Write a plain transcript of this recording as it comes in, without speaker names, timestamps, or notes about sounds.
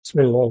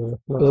Bismillah.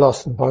 Allah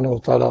subhanahu wa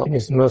ta'ala, in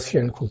His mercy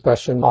and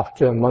compassion,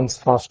 after a month's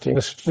fasting,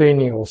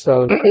 restraining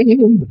ourselves,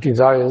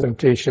 desires,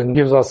 temptation,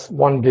 gives us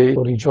one day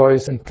to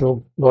rejoice and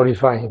to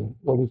glorify Him.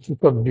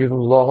 وَلِتُكَبِّرُوا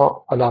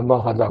اللَّهَ عَلَى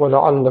مَا هَدَاكُمْ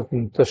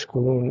وَلَعَلَّكُمْ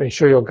تَشْكُرُونَ. May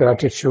show your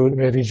gratitude,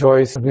 may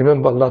rejoice, and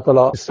remember Allah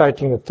ta'ala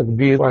reciting the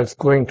takbir whilst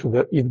going to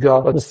the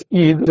Eidgah. But this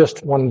Eid,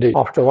 just one day,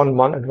 after 1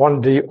 month, and 1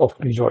 day of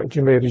rejoice.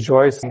 You may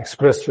rejoice and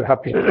express your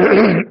happiness.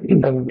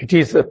 And it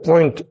is a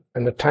point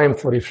and a time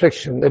for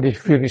reflection that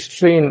if we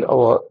restrain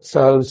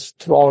ourselves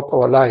throughout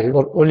our life,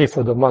 not only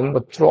for the month,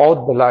 but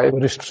throughout the life, we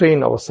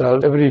restrain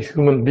ourselves. Every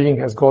human being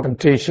has got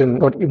temptation,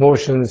 got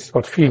emotions,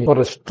 got feelings. Not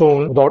a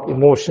stone without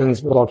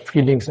emotions, without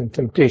feelings and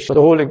temptation.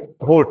 The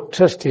whole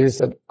test is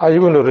that are you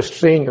going to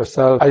restrain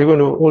yourself? Are you going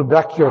to hold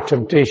back your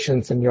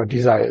temptations and your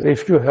desires?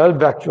 If you held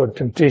back your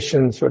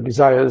temptations, your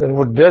desires, then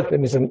what death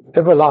then is an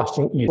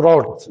everlasting Eid.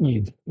 Throughout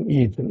Eid.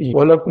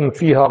 وَلَكُمْ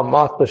فِيهَا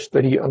مَا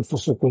تَشْتَرِي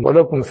أَنفُسُكُمْ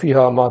وَلَكُمْ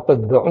فِيهَا مَا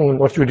تَدَّعُونَ.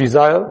 What you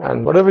desire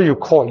and whatever you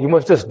call, you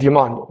must just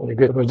demand.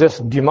 You must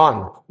just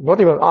demand,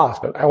 not even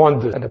ask. I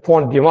want this. And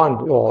upon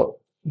demand, your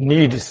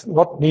need is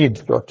not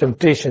need, your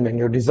temptation and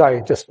your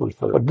desire just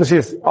fulfill. But this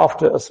is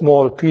after a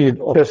small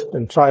period of test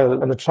and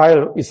trial, and the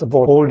trial is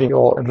about holding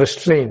or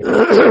restraint.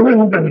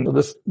 So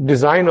this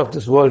design of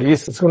this world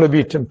is it's going to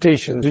be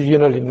temptation. Everything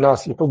is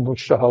going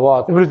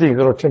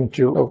to tempt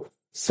you.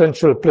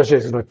 Sensual pleasure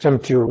is going to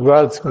tempt you.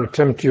 Wealth is going to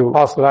tempt you.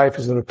 Past life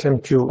is going to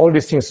tempt you. All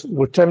these things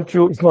will tempt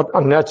you. It's not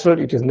unnatural,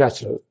 it is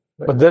natural.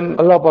 But then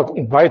Allah Pak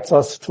invites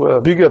us to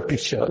a bigger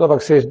picture. Allah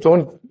Pak says,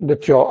 don't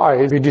let your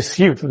eyes be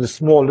deceived with this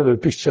small little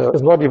picture.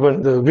 It's not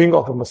even the wing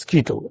of a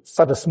mosquito. It's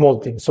such a small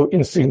thing, so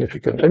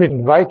insignificant. Let me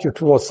invite you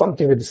towards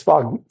something that is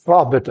far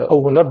better.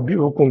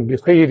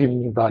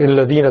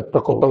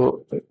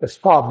 It's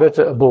far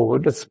better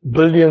above. It's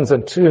billions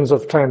and trillions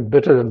of times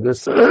better than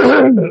this.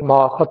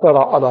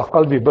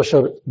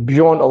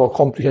 Beyond our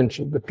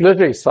comprehension. The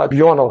pleasure is such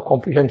beyond our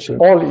comprehension.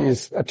 All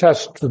is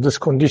attached to this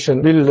condition.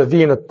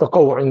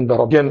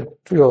 Again,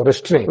 to your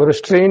restraint. Your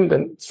restraint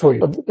and so you.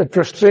 But that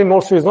restraint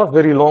also is not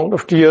very long.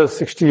 50 years,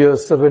 60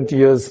 years, 70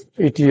 years,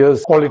 80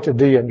 years, call it a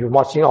day and you're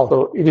marching out.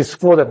 So it is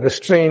for that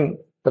restraint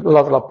that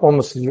Allah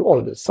promises you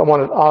all this. Someone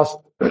had asked,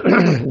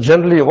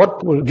 generally,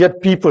 what will get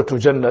people to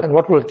Jannah and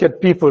what will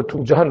get people to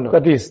Jahannam?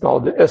 That is now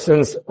the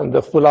essence and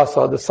the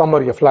khulasa, the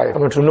summary of life. I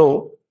want to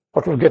know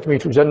what will get me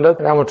to Jannah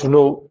and I want to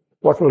know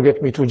what will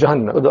get me to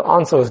Jahannam. So the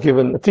answer was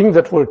given. The thing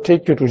that will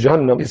take you to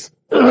Jahannam is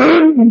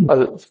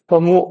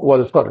al-famu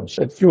wal-farj.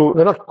 That you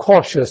are not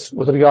cautious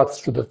with regards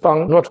to the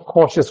tongue, not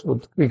cautious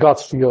with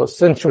regards to your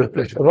sensual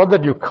pleasure. Not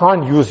that you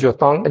can't use your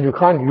tongue and you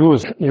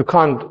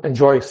can't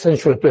enjoy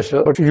sensual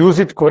pleasure, but you use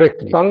it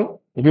correctly. Tongue,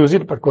 use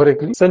it but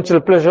correctly.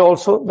 Sensual pleasure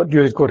also, but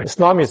use it correctly.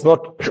 Islam is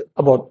not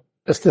about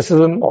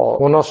aestheticism or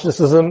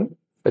monasticism,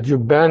 that you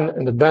ban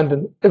and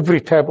abandon every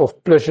type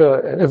of pleasure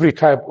and every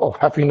type of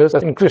happiness.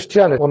 In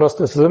Christianity,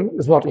 monasticism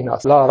is not in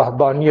us. La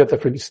rahbaniyata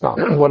fil Islam.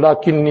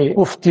 Walakinni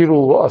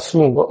uftiru wa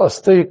asum wa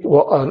astayq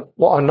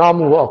wa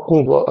anamu wa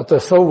aqum wa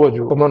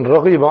atasawwaju wa man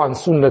raghiba an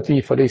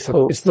sunnati falaysa.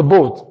 So it's the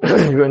both.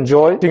 You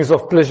enjoy things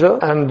of pleasure,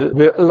 and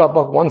where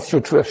Allah wants you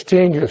to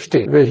abstain, you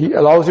abstain. Where He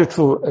allows you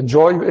to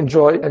enjoy, you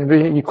enjoy, and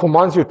where He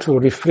commands you to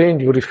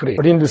refrain, you refrain.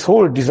 But in this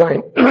whole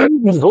design,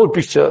 this whole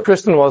picture, the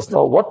question was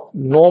now what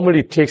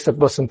normally takes a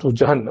person to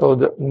Jahannam? So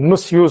the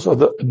misuse or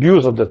the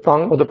abuse of the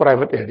tongue or the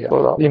private area.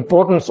 So the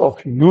importance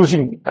of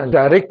using and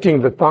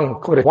directing the tongue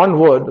correct. One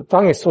word, the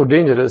tongue is so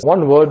dangerous.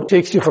 One word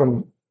takes you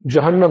from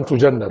Jahannam to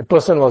Jannah. The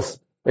person was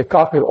a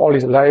kafir all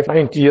his life,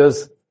 90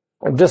 years,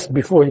 and just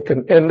before he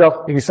can end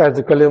up, he recites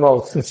the kalima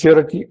of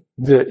sincerity,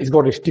 he's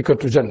got his ticket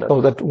to Jannah. So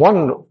that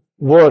one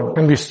word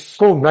can be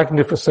so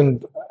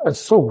magnificent and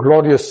so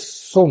glorious,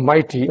 so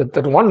mighty,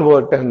 that one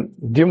word can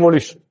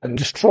demolish and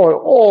destroy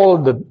all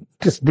the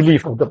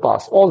disbelief of the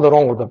past, all the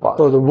wrong of the past.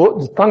 So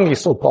the tongue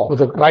is so powerful. With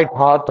the right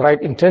heart,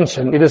 right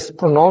intention, it is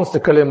pronounced the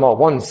kalima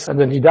once, and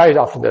then he died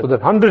after that. So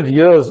that 100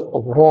 years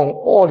of wrong,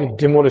 all he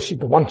demolished in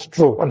one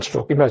stroke.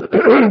 Imagine,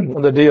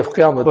 on the day of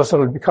Qiyamah, the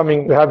person will be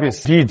coming to have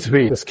his deeds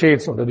weighed, the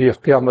scales on the day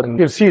of Qiyamah, and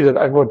you'll see that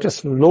I've got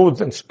just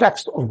loads and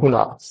stacks of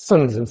guna,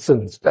 sins and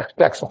sins,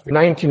 stacks of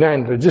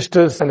 99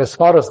 registers, and as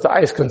far as the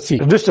eyes can see,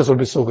 registers will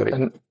be so great,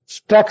 and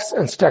stacks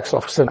and stacks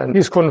of sin. And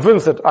he's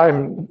convinced that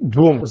I'm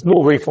doomed. There's no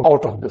way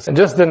out of this. And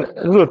just then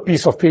a little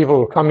piece of paper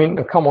will come in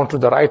and come onto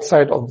the right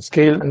side of the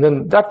scale, and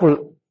then that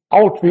will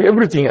outweigh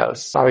everything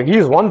else. Now he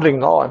is wondering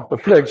now, I'm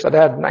perplexed, that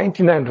I had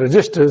 99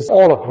 registers,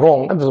 all of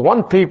wrong, and there's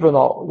one paper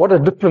now, what a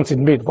difference it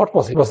made. What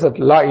was it? It was that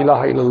La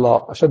ilaha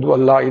illallah, ashadu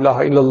an la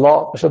ilaha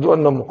illallah, ashadu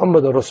anna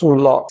Muhammad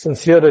Rasulullah,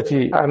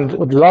 sincerity, and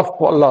with love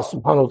for Allah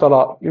subhanahu wa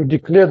ta'ala, you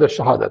declare the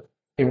shahadat.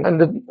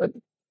 And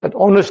that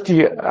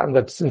honesty and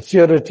that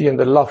sincerity and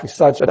the love is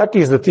such, that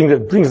is the thing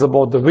that brings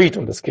about the weight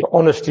on the scale.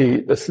 Honesty,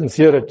 the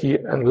sincerity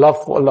and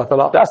love for Allah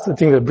Ta'ala, that's the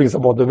thing that brings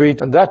about the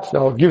weight, and that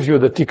now gives you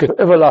the ticket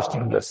to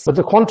everlasting bliss. But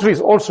the contrary is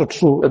also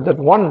true, that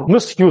one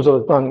misuse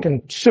of the tongue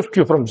can shift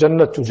you from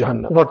Jannah to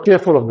Jahannam. Not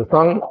careful of the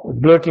tongue,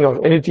 blurting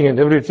out anything and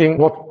everything,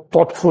 not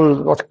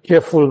thoughtful, not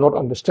careful, not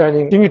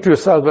understanding. Thinking to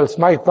yourself, well, it's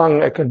my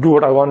tongue, I can do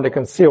what I want, I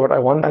can say what I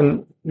want,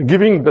 and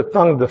giving the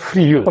tongue the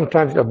free use.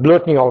 Sometimes you're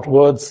blurting out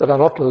words that are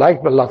not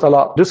liked by Allah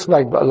Ta'ala,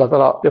 disliked by Allah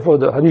Ta'ala. Therefore,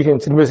 the hadith in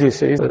Tirmidhi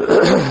says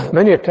that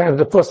many a times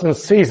the person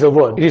says a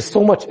word. It is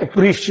so much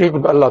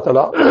appreciated by Allah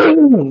Ta'ala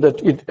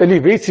that it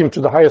elevates him to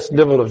the highest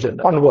level of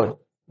Jannah. One word.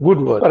 Good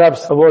word.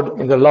 Perhaps a word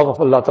in the love of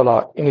Allah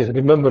Ta'ala, in His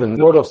remembrance,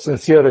 word of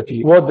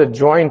sincerity, word that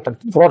joined and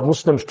brought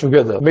Muslims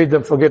together, made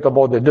them forget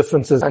about their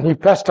differences, and He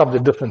patched up the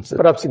differences.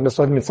 Perhaps it must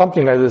have been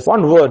something like this.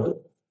 One word,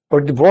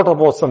 but it brought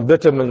about some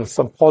betterment,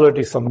 some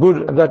quality, some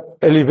good, and that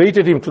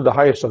elevated him to the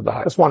highest of the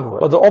highest. That's one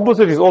word. But the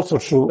opposite is also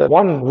true, that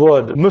one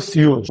word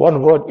misused,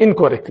 one word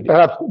incorrectly,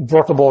 perhaps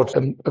brought about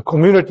a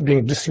community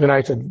being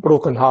disunited,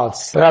 broken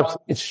hearts. Perhaps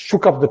it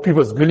shook up the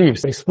people's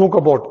beliefs. He spoke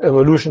about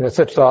evolution,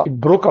 etc. It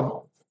broke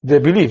up their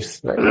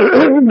beliefs. Right?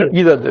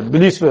 Either the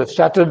beliefs were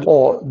shattered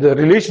or the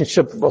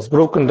relationship was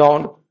broken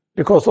down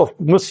because of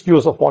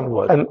misuse of one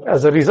word. And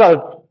as a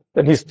result,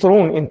 then he's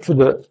thrown into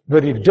the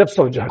very depths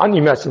of Jahannam,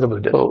 unimaginable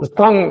depth. So the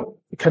tongue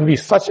can be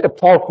such a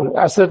powerful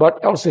asset,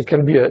 but also it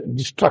can be a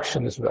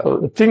destruction as well. So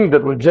the thing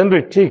that will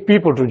generally take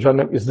people to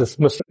Jahannam is this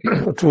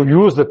to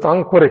use the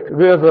tongue correct,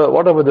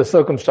 whatever the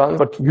circumstance,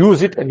 but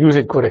use it and use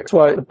it correct. That's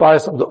why the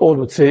pious of the old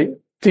would say,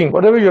 think,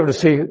 whatever you have to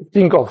say,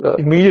 think of the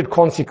immediate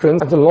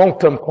consequence and the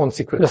long-term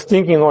consequence. Just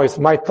thinking, oh, it's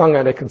my tongue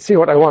and I can say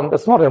what I want.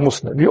 That's not a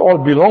Muslim. We all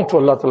belong to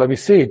Allah Ta'ala. We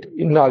say it,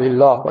 Inna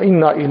Lillah wa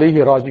Inna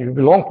Ilayhi Raji. We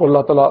belong to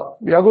Allah Ta'ala.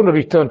 We are going to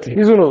return to Him.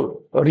 He's going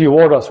to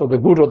reward us for the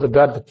good or the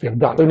bad that we have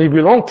done. When we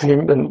belong to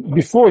Him, then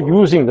before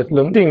using that,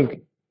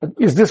 think,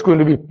 is this going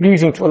to be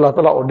pleasing to Allah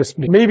Ta'ala or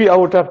displeasing? Maybe I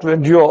would have to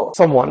endure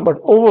someone, but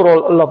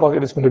overall, Allah Ta'ala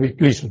is going to be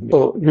pleased with me.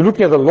 So you're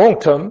looking at the long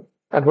term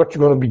and what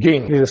you're going to be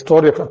gaining. It is a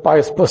story of a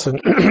pious person.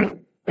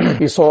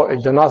 He saw a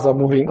janazah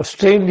moving.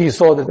 Strangely, he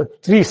saw that the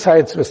three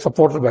sides were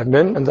supported by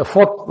men and the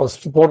fourth was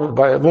supported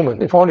by a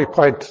woman. He found it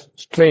quite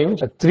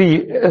strange that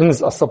three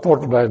ends are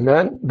supported by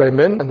men,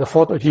 and the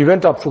fourth, he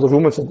went up to the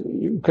room and said,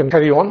 you can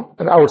carry on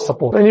and I would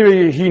support.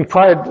 Anyway, he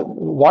inquired,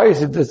 why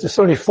is it there's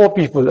only four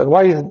people and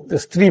why is it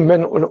there's three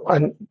men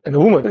and a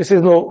woman? He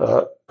says,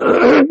 no,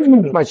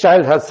 my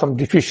child has some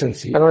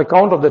deficiency. And on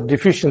account of that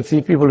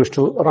deficiency, people used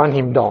to run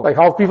him down. Like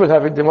how people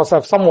have it, they must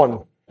have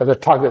someone as a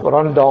target,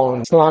 run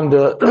down,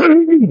 slander,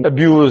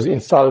 abuse,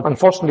 insult.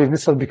 Unfortunately,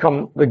 this has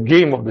become the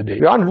game of the day.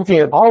 We aren't looking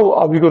at how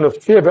are we going to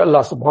fear by Allah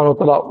subhanahu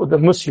wa ta'ala with the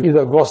mischief,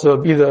 either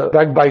gossip, either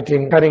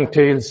backbiting, carrying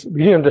tales.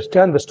 We didn't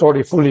understand the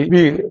story fully.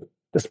 We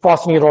just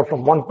passing it on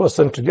from one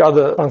person to the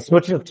other,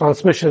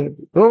 transmission.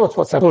 You know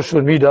what's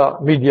social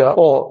media,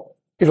 or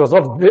it was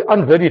not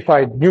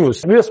unverified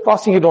news. We were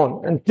passing it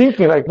on and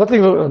thinking like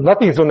nothing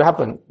is going to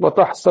happen.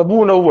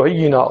 وَتَحْسَبُونَهُ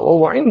هَيِّنًا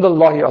وَهُوَ عِنْدَ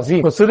اللَّهِ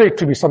عَظِيمٌ. Consider it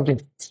to be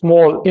something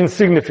small,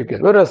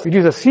 insignificant. Whereas it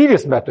is a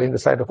serious matter in the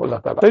sight of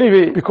Allah Ta'ala.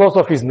 Anyway, because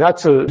of his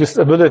natural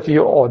disability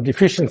or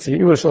deficiency,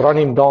 he will run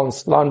him down,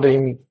 slander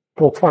him,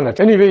 poke fun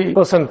at. Anyway,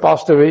 person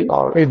passed away,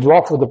 made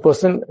dua for the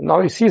person. Now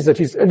he sees that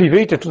he's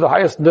elevated to the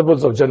highest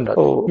levels of Jannah.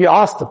 So he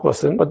asked the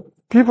person, but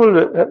people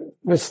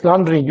were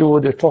slandering you,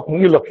 they're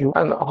talking ill of you.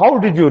 And how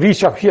did you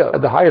reach up here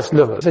at the highest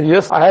level? He said,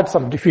 yes, I had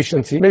some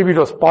deficiency. Maybe it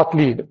was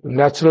partly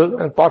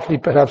natural and partly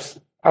perhaps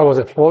I was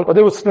at fault. But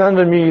they would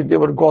slander me, they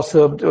would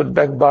gossip, they would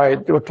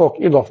backbite, they would talk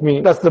ill of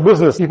me. That's the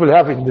business people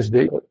have in this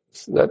day.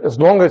 That as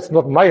long as it's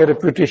not my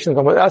reputation,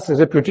 someone else's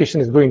reputation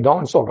is going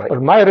down, it's all right.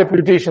 But my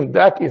reputation,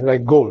 that is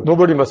like gold.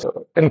 Nobody must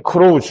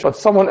encroach. But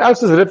someone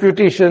else's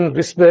reputation,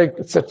 respect,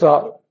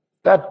 etc.,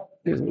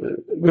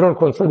 we don't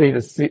consider it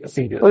as serious.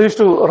 They used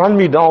to run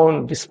me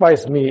down,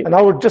 despise me, and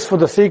I would just for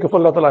the sake of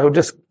Allah, I would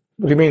just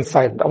remain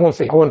silent. I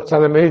won't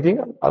tell them anything.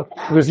 I'll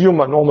resume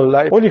my normal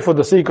life. Only for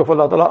the sake of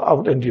Allah, I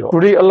would endure.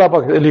 Today, Allah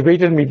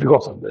elevated me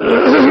because of this.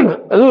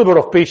 A little bit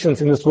of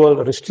patience in this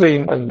world,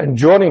 restraint, and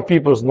enduring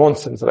people's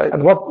nonsense, right?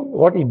 And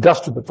what it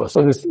does to the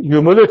person. So this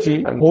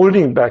humility and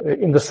holding back.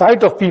 In the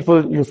sight of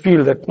people, you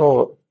feel that,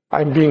 no,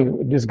 I'm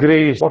being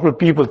disgraced. What will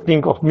people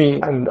think of me?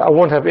 And I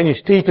won't have any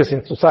status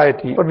in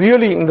society. But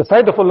really, in the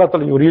sight of Allah,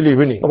 you're really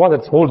winning. The one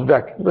that holds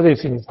back, whether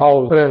it's in his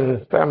house,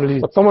 friends, family,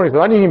 but someone is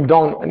running him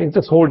down and he's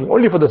just holding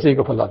only for the sake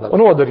of Allah. For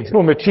no other reason,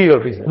 no material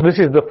reason. This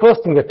is the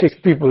first thing that takes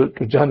people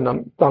to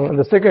Jahannam. And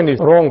the second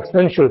is wrong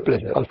sensual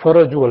pleasure.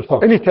 Al-faraju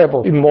al-faq. Any type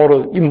of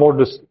immoral,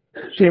 immodest,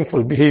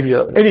 shameful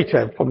behavior, any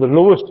type, from the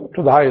lowest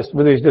to the highest,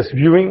 whether it's just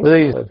viewing, whether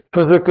it's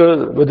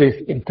physical, whether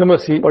it's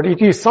intimacy, but it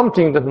is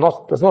something that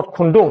does not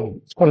condone,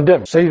 it's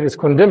condemned. Sharia is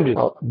condemned it.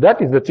 Now, that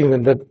is the thing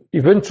that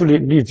eventually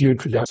leads you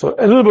to Jannah. So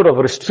a little bit of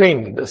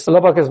restraint in this.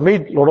 Allah has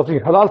made a lot of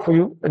things halal for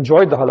you,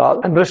 enjoy the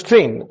halal, and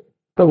restrain.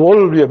 The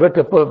world will be a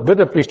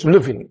better place to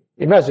live in.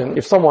 Imagine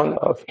if someone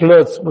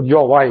flirts with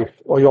your wife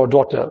or your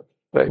daughter,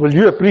 right? Will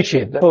you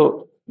appreciate that?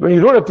 So, when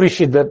you don't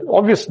appreciate that,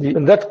 obviously,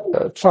 and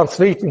that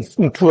translates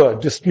into a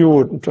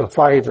dispute, into a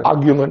fight, an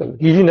argument.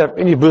 He didn't have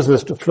any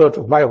business to flirt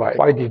with my wife.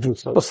 Why did he do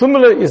so? So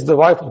similar is the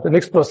wife of the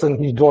next person,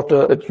 his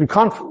daughter, that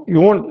you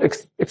won't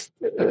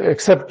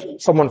accept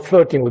someone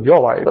flirting with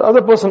your wife. The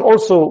other person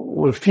also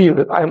will feel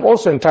that I am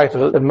also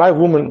entitled, that my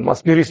woman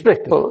must be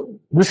respected. So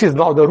this is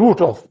now the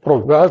root of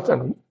wealth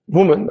and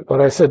woman,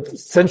 when I said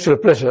sensual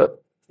pleasure.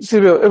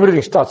 See where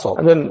everything starts off.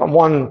 And then from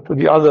one to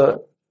the other,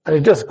 And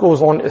it just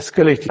goes on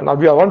escalating. Now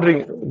we are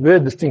wondering where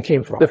this thing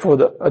came from. Therefore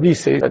the hadith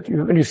says that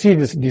when you see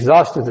these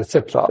disasters,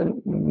 etc.,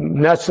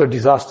 natural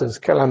disasters,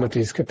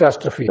 calamities,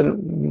 catastrophes,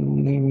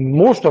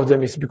 most of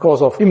them is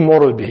because of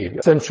immoral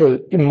behavior, sensual,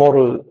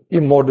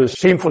 immoral,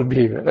 shameful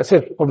behavior. I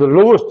said from the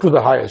lowest to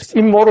the highest.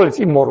 Immoral is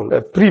immoral.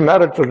 A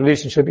premarital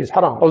relationship is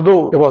haram.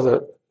 Although there was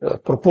a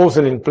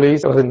proposal in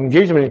place, there was an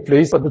engagement in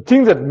place, but the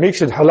thing that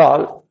makes it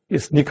halal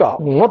is nikah,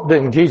 not the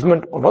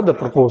engagement or not the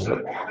proposal.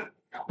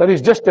 That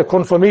is just a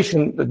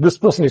confirmation that this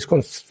person is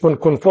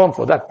confirmed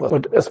for that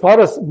person. But as far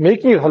as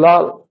making it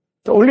halal,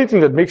 the only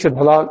thing that makes it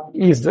halal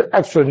is the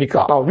actual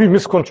nikah. Now, we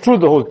misconstrue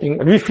the whole thing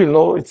and we feel,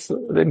 no,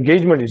 the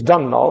engagement is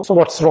done now, so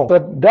what's wrong?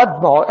 But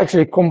that now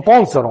actually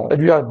compounds the wrong. That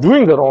we are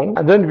doing the wrong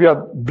and then we are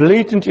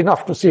blatant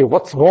enough to say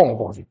what's wrong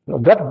about it. Now,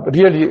 that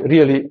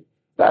really,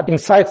 that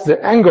incites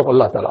the anger of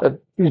Allah Ta'ala. That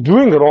he's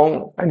doing the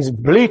wrong and he's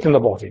blatant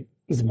about it.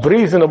 He's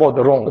brazen about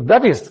the wrong. But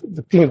that is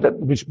the thing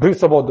which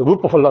brings about the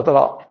wrath of Allah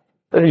Ta'ala.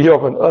 Then you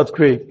have an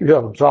earthquake, you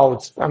have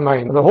droughts,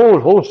 famine, and a whole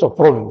host of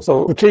problems.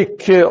 So to take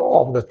care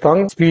of the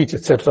tongue, speech,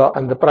 etc.,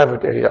 and the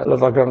private area.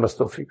 Allah grant us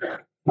tawfiq.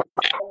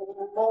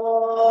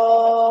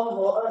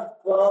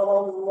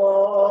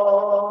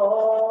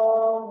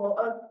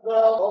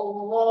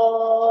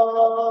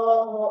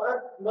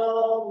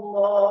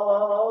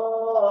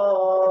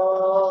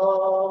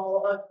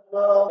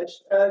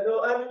 أشهد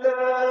أن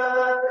لا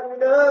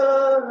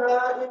إله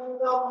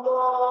إلا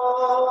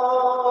الله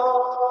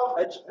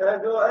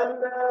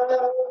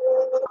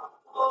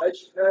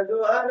أشهد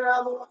أن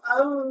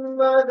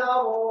محمدا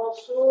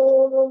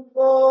رسول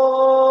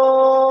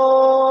الله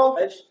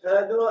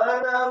أشهد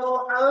أن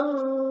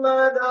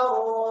محمدا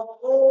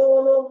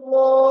رسول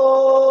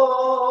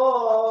الله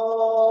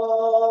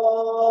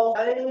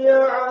حي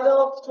على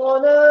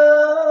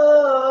الصلاة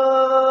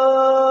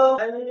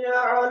حي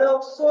على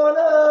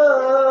الصلاة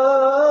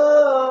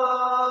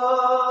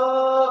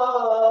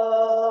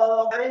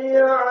حي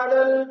على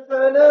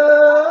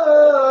الفلاح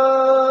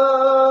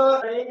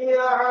حي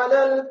على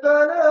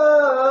الفلاح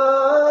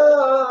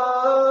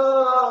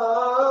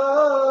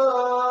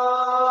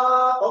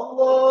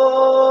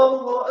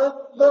الله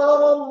أكبر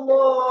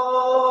الله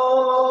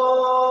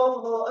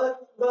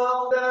أكبر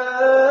لا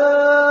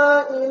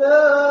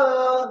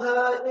إله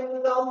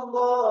إلا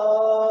الله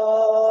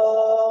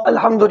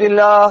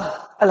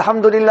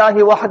الحمد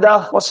لله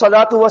وحده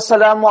والصلاة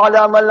والسلام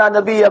على من لا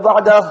نبي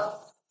بعده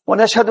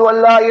ونشهد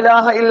أن لا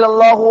إله إلا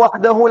الله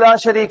وحده لا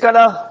شريك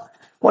له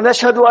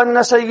ونشهد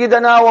أن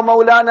سيدنا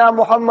ومولانا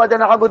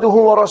محمدا عبده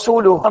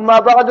ورسوله أما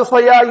بعد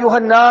فيا أيها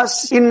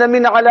الناس إن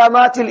من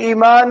علامات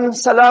الإيمان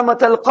سلامة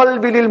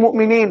القلب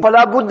للمؤمنين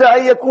فلا بد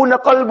أن يكون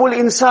قلب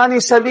الإنسان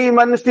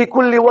سليما في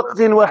كل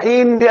وقت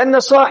وحين لأن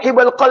صاحب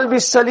القلب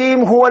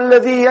السليم هو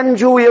الذي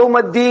ينجو يوم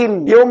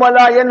الدين يوم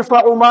لا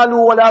ينفع مال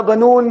ولا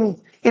بنون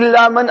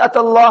إلا من أتى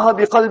الله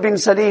بقلب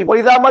سليم.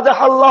 وإذا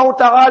مدح الله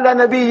تعالى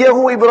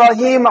نبيه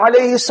إبراهيم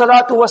عليه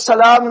الصلاة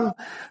والسلام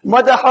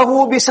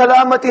مدحه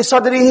بسلامة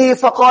صدره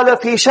فقال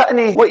في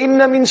شأنه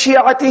وإن من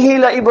شيعته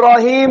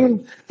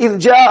لإبراهيم إذ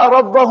جاء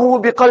ربه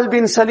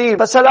بقلب سليم.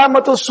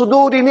 فسلامة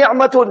الصدور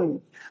نعمة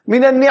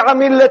من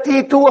النعم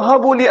التي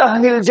توهب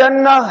لأهل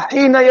الجنة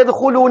حين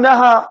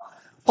يدخلونها.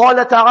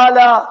 قال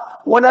تعالى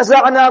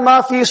ونزعنا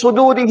ما في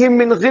صدورهم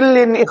من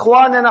غل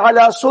إخوانا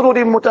على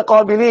سرر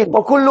متقابلين.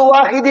 وكل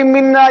واحد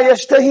منا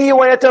يشتهي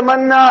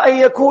ويتمنى أن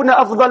يكون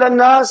أفضل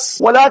الناس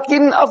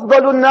ولكن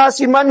أفضل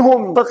الناس من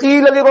هم؟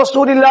 فقيل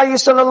لرسول الله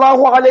صلى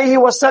الله عليه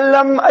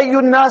وسلم أي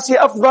الناس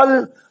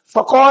أفضل؟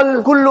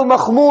 فقال كل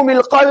مخموم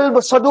القلب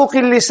صدوق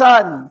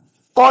اللسان.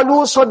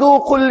 قالوا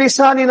صدوق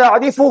اللسان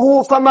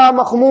نعرفه فما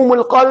مخموم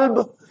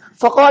القلب؟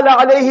 فقال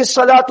عليه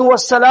الصلاة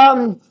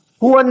والسلام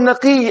هو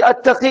النقي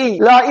التقي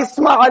لا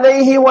إثم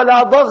عليه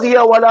ولا بغي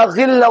ولا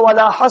غل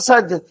ولا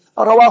حسد.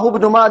 رواه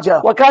ابن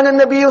ماجه. وكان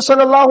النبي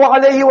صلى الله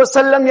عليه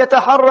وسلم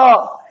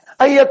يتحرى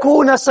أن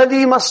يكون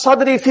سليم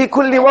الصدر في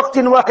كل وقت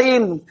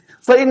وحين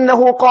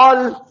فإنه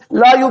قال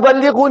لا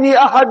يبلغني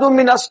أحد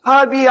من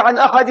أصحابي عن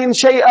أحد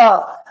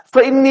شيئا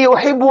فإني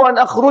أحب أن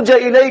أخرج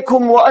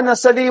إليكم وأنا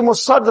سليم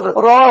الصدر.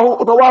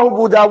 رواه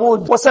أبو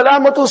داود.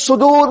 وسلامة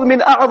الصدور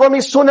من أعظم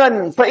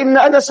السنن فإن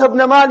أنس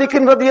بن مالك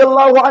رضي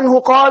الله عنه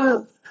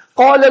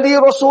قال لي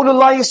رسول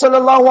الله صلى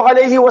الله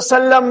عليه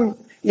وسلم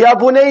يا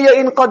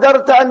بني إن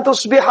قدرت أن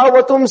تصبح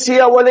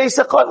وتمسي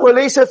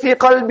وليس في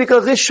قلبك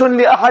غش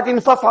لأحد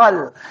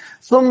فافعل.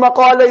 ثم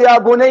قال يا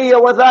بني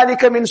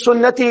وذلك من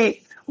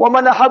سنتي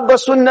ومن أحب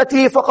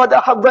سنتي فقد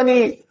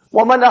أحبني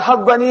ومن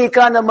أحبني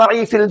كان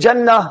معي في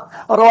الجنة.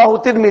 رواه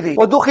الترمذي.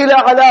 ودخل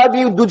على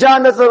أبي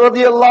دجانة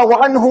رضي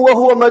الله عنه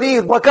وهو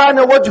مريض وكان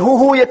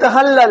وجهه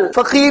يتهلل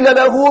فقيل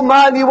له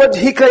ما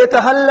لوجهك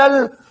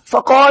يتهلل؟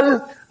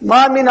 فقال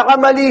ما من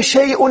عملي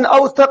شيء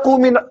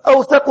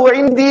أوثق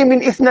عندي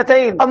من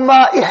اثنتين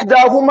أما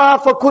إحداهما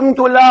فكنت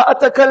لا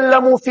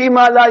أتكلم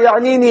فيما لا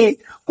يعنيني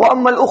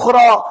وأما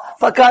الأخرى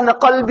فكان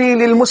قلبي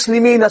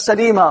للمسلمين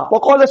سليما.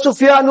 وقال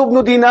سفيان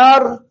بن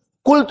دينار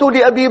قلت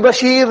لأبي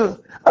بشير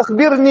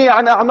أخبرني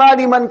عن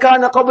أعمال من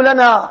كان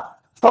قبلنا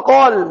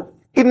فقال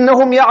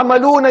إنهم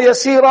يعملون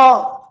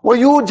يسيرا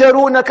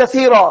ويوجرون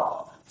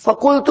كثيرا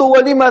فقلت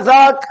ولم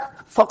ذاك؟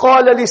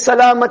 فقال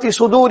لسلامة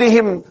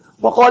صدورهم.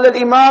 وقال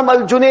الإمام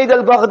الجنيد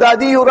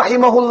البغدادي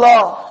رحمه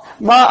الله: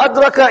 ما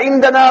أدرك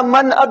عندنا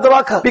من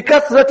أدرك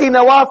بكثرة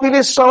نوافل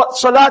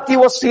الصلاة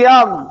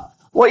والصيام،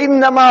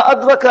 وإنما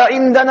أدرك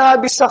عندنا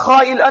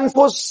بسخاء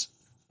الأنفس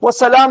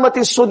وسلامة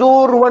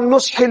الصدور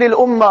والنصح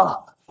للأمة.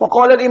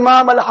 وقال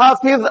الإمام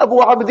الحافظ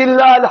أبو عبد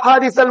الله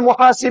الحارث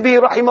المحاسبي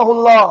رحمه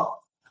الله: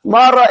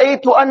 ما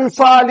رأيت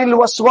أنفى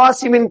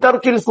للوسواس من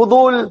ترك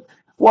الفضول،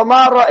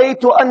 وما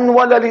رأيت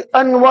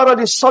أنور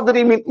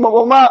للصدر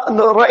وما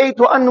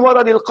رأيت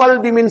أنور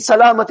للقلب من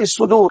سلامة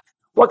الصدور.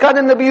 وكان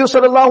النبي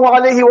صلى الله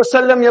عليه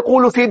وسلم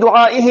يقول في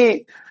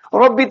دعائه: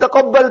 رب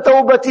تقبل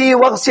توبتي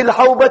واغسل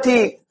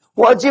حوبتي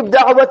وأجب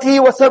دعوتي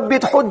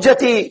وثبت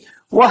حجتي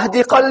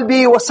واهد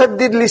قلبي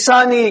وسدد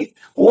لساني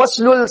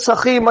واسلل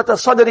سخيمة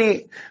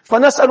صدري.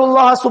 فنسأل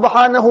الله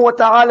سبحانه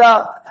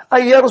وتعالى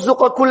أن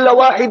يرزق كل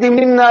واحد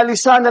منا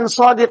لسانا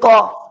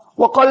صادقا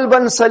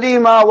وقلبا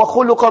سليما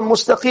وخلقا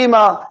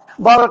مستقيما.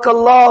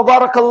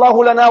 بارك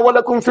الله لنا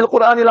ولكم في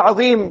القرآن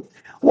العظيم،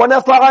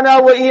 ونفعنا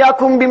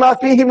وإياكم بما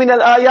فيه من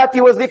الآيات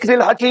والذكر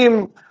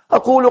الحكيم.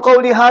 أقول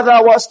قولي هذا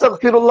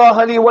وأستغفر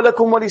الله لي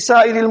ولكم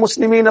ولسائر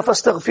المسلمين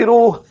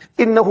فاستغفروه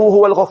إنه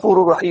هو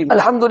الغفور الرحيم.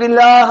 الحمد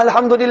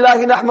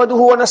لله نحمده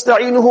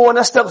ونستعينه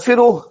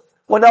ونستغفره،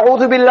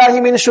 ونعوذ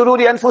بالله من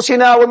شرور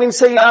أنفسنا ومن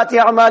سيئات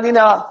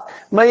أعمالنا.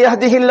 من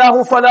يهده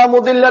الله فلا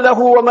مضل له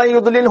ومن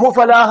يضلله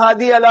فلا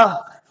هادي له.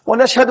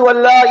 ونشهد أن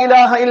لا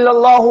إله إلا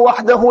الله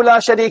وحده لا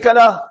شريك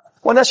له،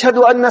 ونشهد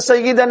أن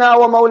سيدنا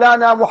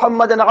ومولانا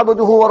محمدا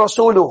عبده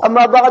ورسوله.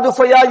 أما بعد،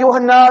 فيا أيها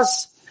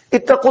الناس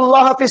اتقوا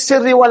الله في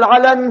السر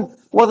والعلن،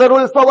 وذروا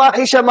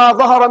الفواحش ما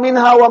ظهر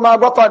منها وما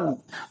بطن،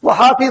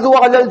 وحافظوا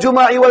على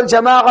الجمع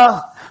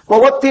والجماعة،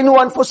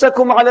 ووطنوا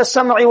أنفسكم على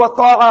السمع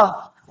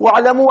والطاعة.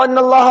 واعلموا أن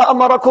الله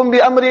أمركم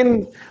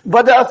بأمر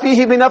بدأ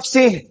فيه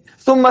بنفسه،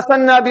 ثم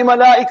ثنى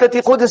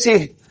بملائكة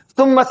قدسه،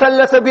 ثم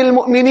ثلث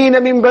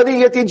بالمؤمنين من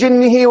برية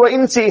جنه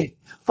وإنسه،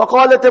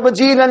 فقال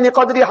تبجيلا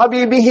لقدر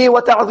حبيبه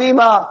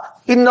وتعظيما: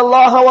 إن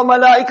الله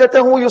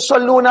وملائكته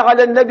يصلون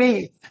على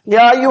النبي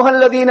يا أيها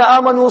الذين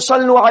آمنوا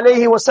صلوا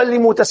عليه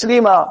وسلموا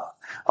تسليما.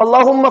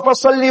 اللهم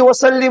فصل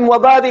وسلم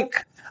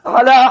وبارك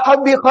على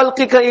أحب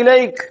خلقك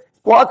إليك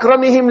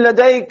وأكرمهم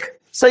لديك،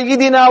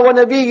 سيدنا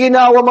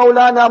ونبينا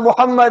ومولانا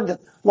محمد،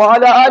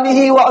 وعلى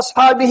آله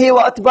وأصحابه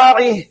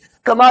وأتباعه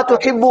كما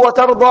تحب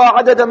وترضى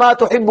عدد ما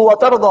تحب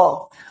وترضى.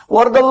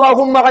 وارض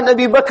اللهم عن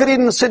أبي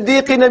بكر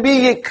صديق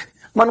نبيك،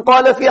 من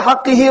قال في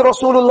حقه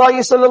رسول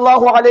الله صلى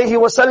الله عليه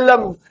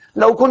وسلم: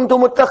 لو كنت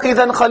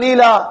متخذا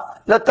خليلا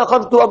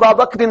لاتخذت أبا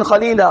بكر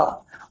خليلا.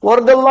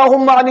 وارض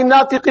اللهم عن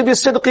الناطق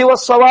بالصدق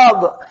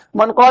والصواب،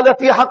 من قال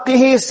في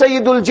حقه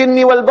سيد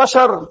الجن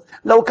والبشر: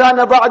 لو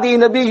كان بعدي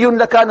نبي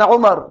لكان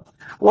عمر.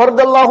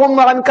 وارض اللهم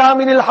عن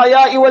كامل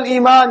الحياء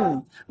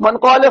والإيمان، من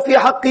قال في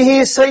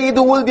حقه سيد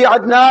ولد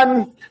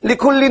عدنان: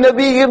 لكل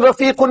نبي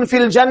رفيق في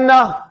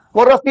الجنة،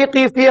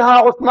 ورفيقي فيها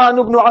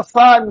عثمان بن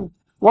عفان.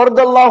 وارض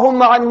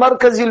اللهم عن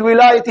مركز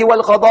الولاية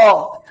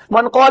والقضاء،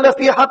 من قال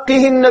في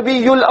حقه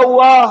النبي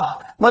الأواه: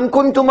 من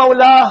كنت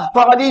مولاه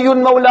فعلي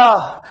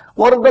مولاه.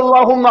 وارض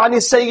اللهم عن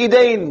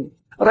السيدين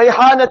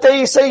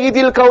ريحانتي سيد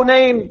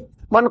الكونين،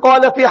 من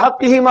قال في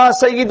حقهما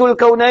سيد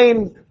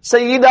الكونين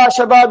سيدا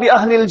شباب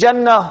أهل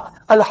الجنة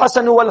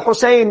الحسن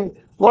والحسين.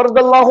 وارض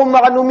اللهم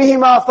عن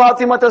أمهما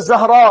فاطمة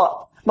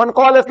الزهراء، من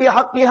قال في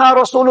حقها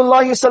رسول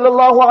الله صلى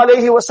الله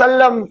عليه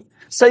وسلم: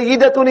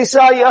 سيدة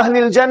نساء أهل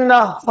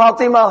الجنة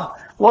فاطمة.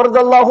 وارض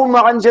اللهم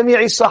عن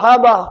جميع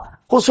الصحابة،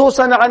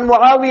 خصوصا عن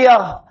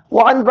معاوية،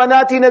 وعن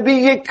بنات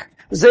نبيك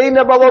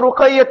زينب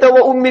ورقية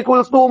وأم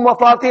كلثوم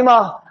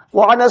وفاطمة،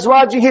 وعن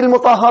أزواجه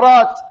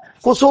المطهرات،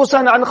 خصوصا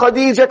عن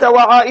خديجة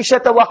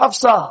وعائشة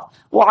وحفصة،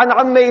 وعن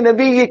عمي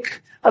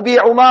نبيك أبي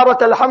عمارة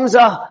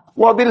الحمزة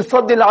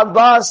وبالفضل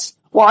العباس،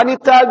 وعن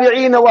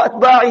التابعين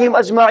وأتباعهم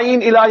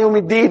أجمعين إلى يوم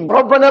الدين.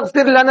 ربنا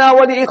اغفر لنا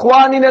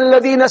ولإخواننا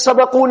الذين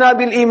سبقونا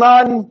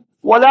بالإيمان،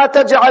 ولا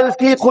تجعل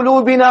في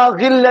قلوبنا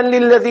غلا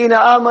للذين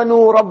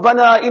آمنوا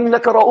ربنا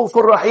إنك رؤوف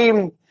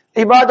رحيم.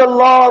 عباد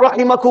الله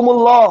رحمكم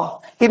الله،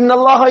 إن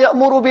الله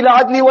يأمر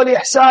بالعدل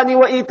والإحسان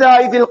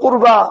وإيتاء ذي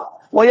القربى،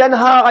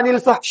 وينهى عن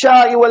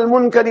الفحشاء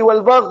والمنكر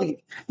والبغي،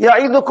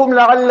 يعظكم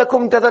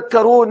لعلكم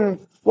تذكرون.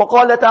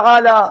 وقال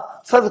تعالى: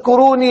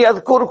 فاذكروني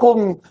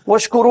أذكركم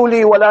واشكروا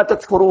لي ولا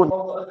تكفرون.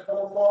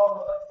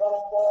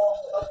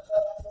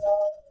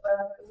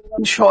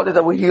 Ensure that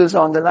our heels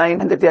are on the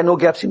line and that there are no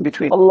gaps in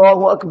between.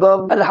 Allahu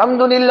Akbar.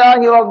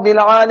 Alhamdulillahi Rabbil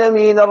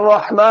Alameen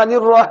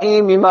Ar-Rahmanir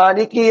Rahim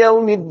Maliki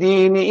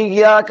Yawmiddin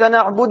Iyyaka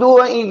na'budu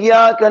wa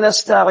iyyaka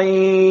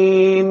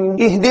nasta'in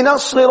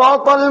Ihdinas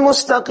siratal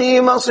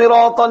mustaqim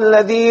siratal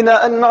ladhina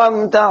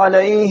an'amta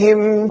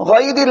alayhim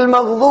ghayril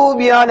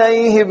maghdubi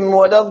alayhim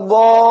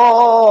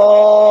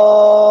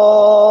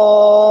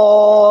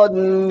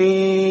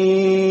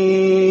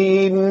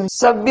waladdallin.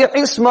 سبح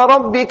اسم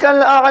ربك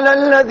الأعلى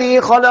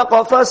الذي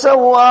خلق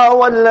فسوى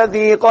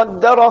والذي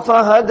قدر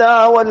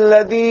فهدى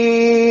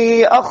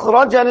والذي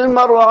أخرج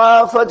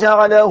المرعى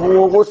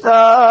فجعله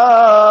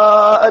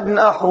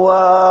غثاء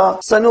أحوى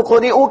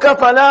سنقرئك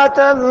فلا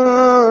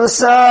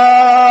تنسى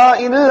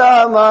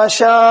إلا ما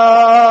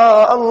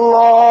شاء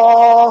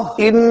الله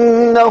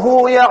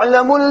إنه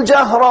يعلم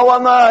الجهر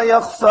وما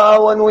يخفى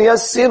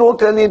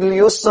ونيسرك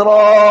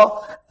لليسرى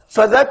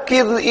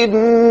فذكر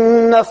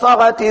إن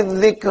نفعت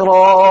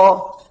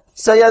الذكرى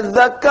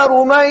سيذكر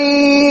من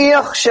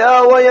يخشى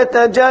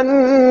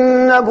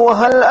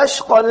ويتجنبها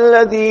الأشقى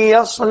الذي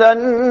يصلى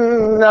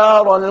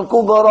النار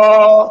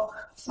الكبرى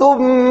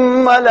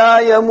ثم لا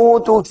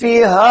يموت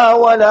فيها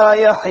ولا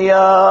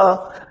يحيا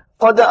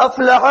قد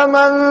أفلح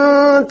من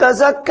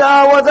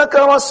تزكى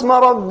وذكر اسم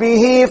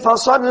ربه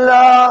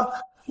فصلى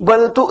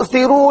بل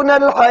تؤثرون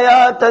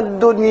الحياة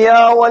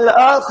الدنيا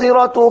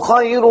والآخرة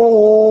خير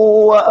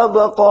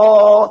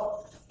وأبقى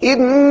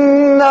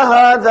إن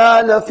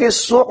هذا لفي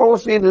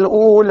الصحف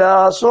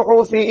الأولى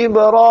صحف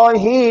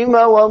إبراهيم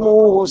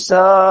وموسى.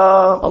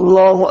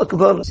 الله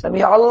أكبر.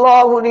 سمع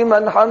الله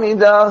لمن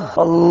حمده.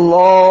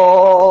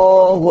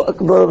 الله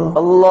أكبر.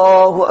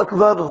 الله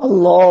أكبر.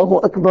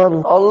 الله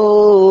أكبر.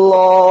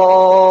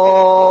 الله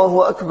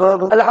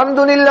أكبر. الحمد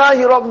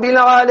لله رب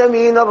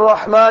العالمين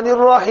الرحمن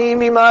الرحيم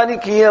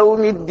مالك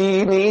يوم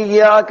الدين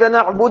إياك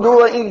نعبد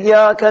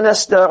وإياك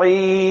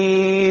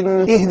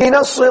نستعين اهدنا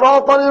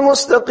الصراط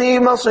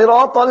المستقيم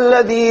صراط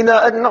الذين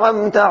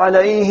أنعمت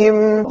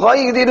عليهم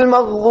غير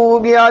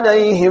المغضوب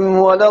عليهم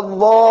ولا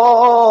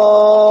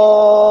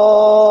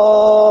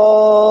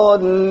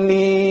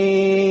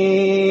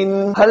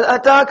الضالين. هل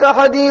أتاك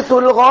حديث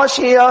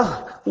الغاشية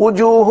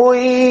وجوه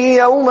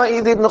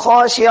يومئذ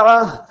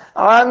خاشعة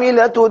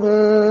عاملة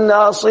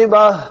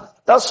ناصبة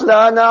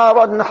تصلى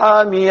نارا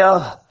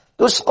حامية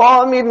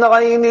تسقى من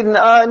عين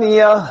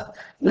آنية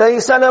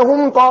ليس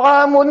لهم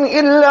طعام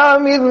إلا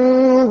من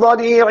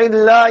ضريع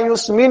لا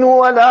يسمن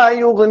ولا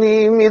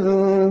يغني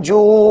من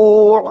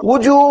جوع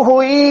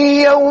وجوه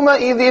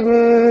يومئذ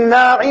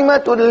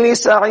ناعمة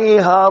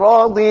لسعيها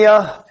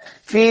راضية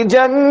في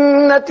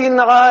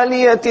جنة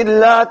عالية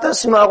لا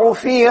تسمع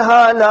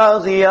فيها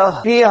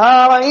لاغية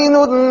فيها عين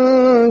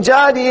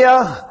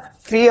جارية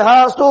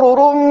فيها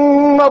سرر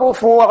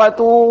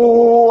مرفوعة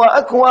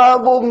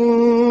وأكواب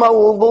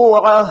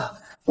موضوعة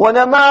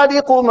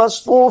ونمارق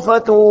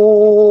مصفوفة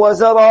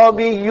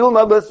وزرابي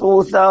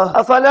مبثوثة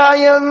أفلا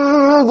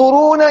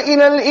ينظرون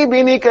إلى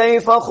الإبل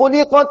كيف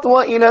خلقت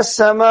وإلى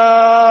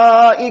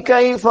السماء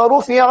كيف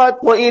رفعت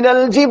وإلى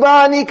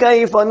الجبال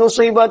كيف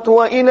نصبت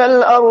وإلى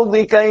الأرض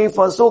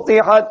كيف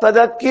سطحت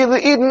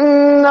فذكر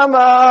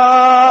إنما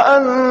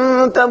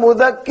أنت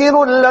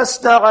مذكر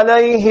لست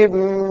عليهم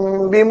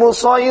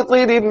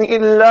بمسيطر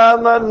إلا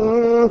من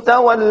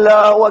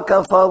تولى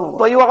وكفر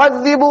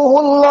فيعذبه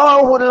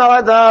الله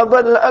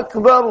العذاب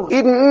الأكبر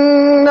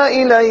إن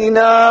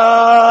إلينا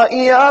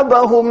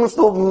إيابهم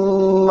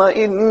ثم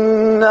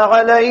إن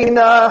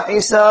علينا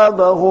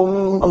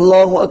حسابهم.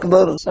 الله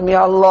أكبر.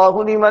 سمع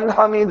الله لمن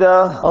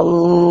حمده.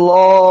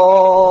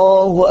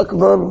 الله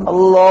أكبر.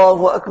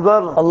 الله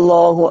أكبر.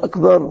 الله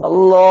أكبر.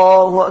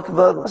 الله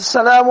أكبر.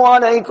 السلام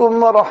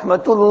عليكم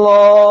ورحمة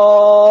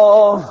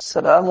الله.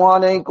 السلام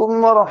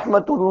عليكم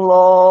ورحمة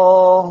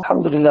الله.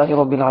 الحمد لله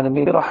رب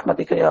العالمين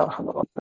برحمتك يا أرحم الراحمين.